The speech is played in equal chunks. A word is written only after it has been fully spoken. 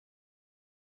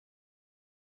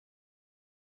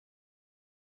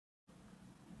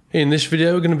In this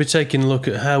video we're going to be taking a look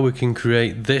at how we can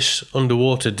create this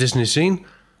underwater Disney scene.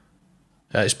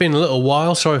 It's been a little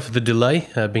while, sorry for the delay,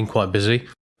 I've been quite busy.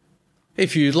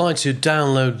 If you'd like to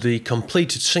download the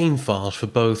completed scene files for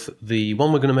both the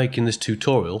one we're going to make in this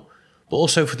tutorial, but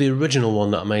also for the original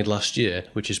one that I made last year,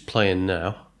 which is playing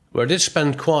now, where I did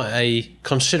spend quite a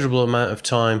considerable amount of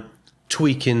time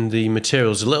tweaking the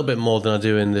materials a little bit more than I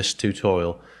do in this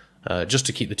tutorial, just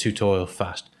to keep the tutorial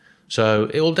fast. So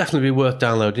it will definitely be worth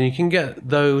downloading. You can get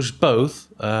those both,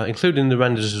 including the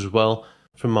renders as well,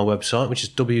 from my website, which is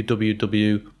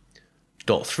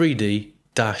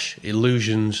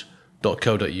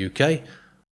www.3d-illusions.co.uk.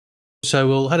 So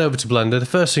we'll head over to Blender. The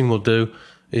first thing we'll do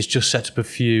is just set up a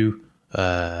few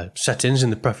settings in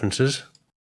the preferences,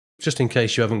 just in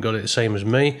case you haven't got it the same as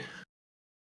me.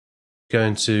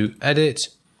 Going to Edit,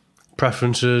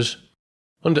 Preferences,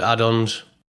 under Add-ons,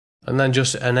 and then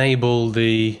just enable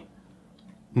the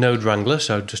Node Wrangler,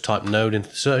 so just type Node into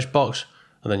the search box,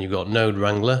 and then you've got Node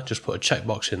Wrangler, just put a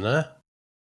checkbox in there.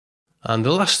 And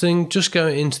the last thing, just go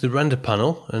into the render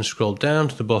panel and scroll down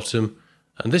to the bottom,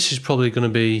 and this is probably going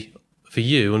to be, for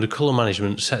you, under Color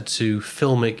Management, set to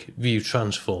Filmic View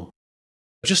Transform.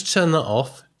 Just turn that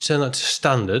off, turn that to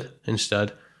Standard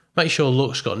instead, make sure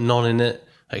Look's got none in it,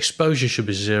 Exposure should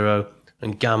be 0,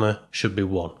 and Gamma should be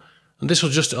 1. And this will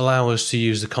just allow us to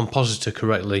use the compositor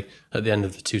correctly at the end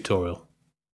of the tutorial.